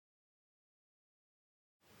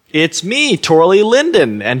It's me, Torley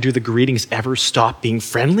Linden. And do the greetings ever stop being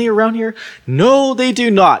friendly around here? No, they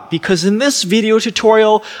do not, because in this video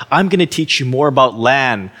tutorial, I'm going to teach you more about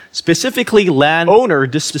LAN, specifically LAN owner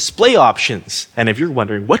display options. And if you're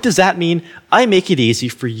wondering, what does that mean? I make it easy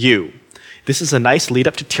for you. This is a nice lead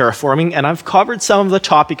up to terraforming, and I've covered some of the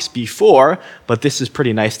topics before, but this is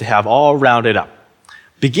pretty nice to have all rounded up.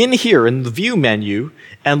 Begin here in the View menu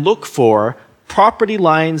and look for Property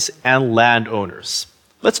Lines and Landowners.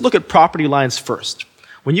 Let's look at property lines first.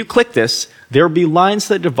 When you click this, there will be lines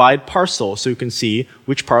that divide parcels so you can see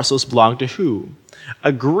which parcels belong to who.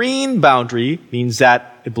 A green boundary means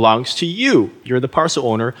that it belongs to you. You're the parcel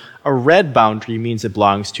owner. A red boundary means it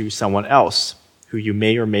belongs to someone else who you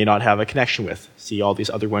may or may not have a connection with. See, all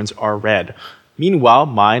these other ones are red. Meanwhile,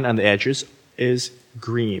 mine on the edges is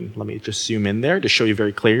green. Let me just zoom in there to show you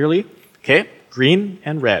very clearly. Okay, green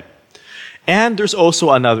and red. And there's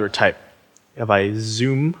also another type. If I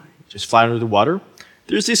zoom, just fly under the water,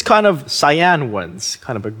 there's these kind of cyan ones,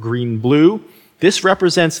 kind of a green-blue. This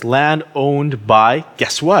represents land owned by,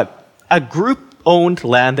 guess what? A group-owned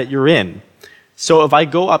land that you're in. So if I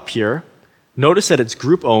go up here, notice that it's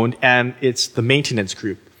group-owned and it's the maintenance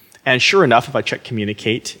group. And sure enough, if I check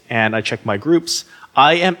communicate and I check my groups,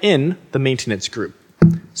 I am in the maintenance group.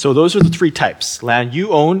 So those are the three types. Land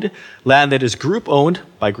you owned, land that is group-owned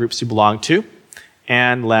by groups you belong to,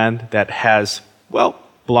 and land that has, well,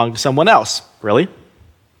 belonged to someone else, really.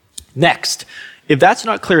 Next, if that's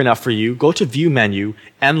not clear enough for you, go to View menu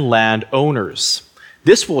and Landowners.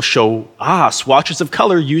 This will show, swatches of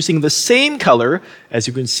color using the same color, as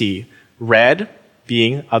you can see, red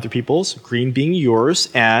being other people's, green being yours,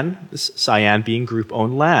 and cyan being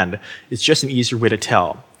group-owned land. It's just an easier way to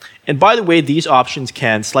tell. And by the way, these options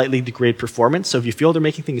can slightly degrade performance, so if you feel they're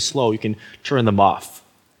making things slow, you can turn them off.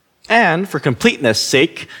 And for completeness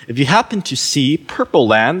sake, if you happen to see purple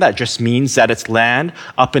land, that just means that it's land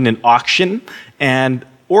up in an auction, and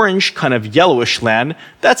orange, kind of yellowish land,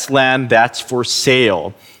 that's land that's for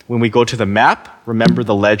sale. When we go to the map, remember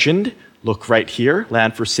the legend, look right here,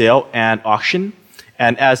 land for sale and auction.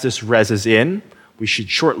 And as this reses in, we should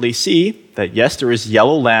shortly see that yes, there is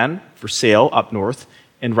yellow land for sale up north,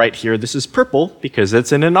 and right here this is purple because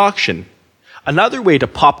it's in an auction. Another way to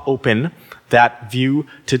pop open that view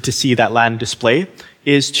to see that land display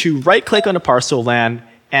is to right-click on a parcel of land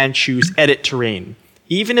and choose Edit Terrain.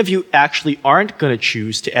 Even if you actually aren't going to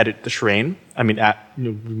choose to edit the terrain,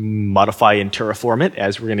 modify and terraform it,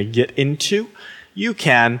 as we're going to get into, you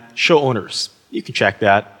can show owners. You can check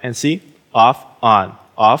that and see off, on,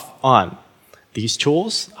 off, on. These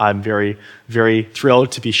tools, I'm very, very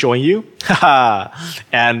thrilled to be showing you.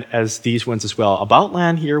 And as these ones as well. About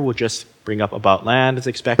land here, we'll just bring up about land as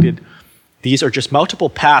expected. These are just multiple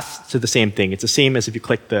paths to the same thing. It's the same as if you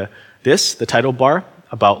click the title bar,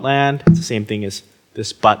 about land. It's the same thing as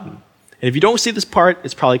this button. And if you don't see this part,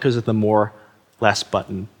 it's probably because of the more, less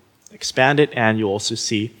button. Expand it, and you'll also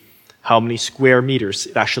see how many square meters.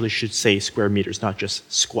 It actually should say square meters, not just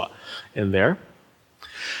squa in there.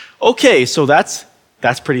 Okay, so that's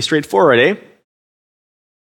pretty straightforward, eh?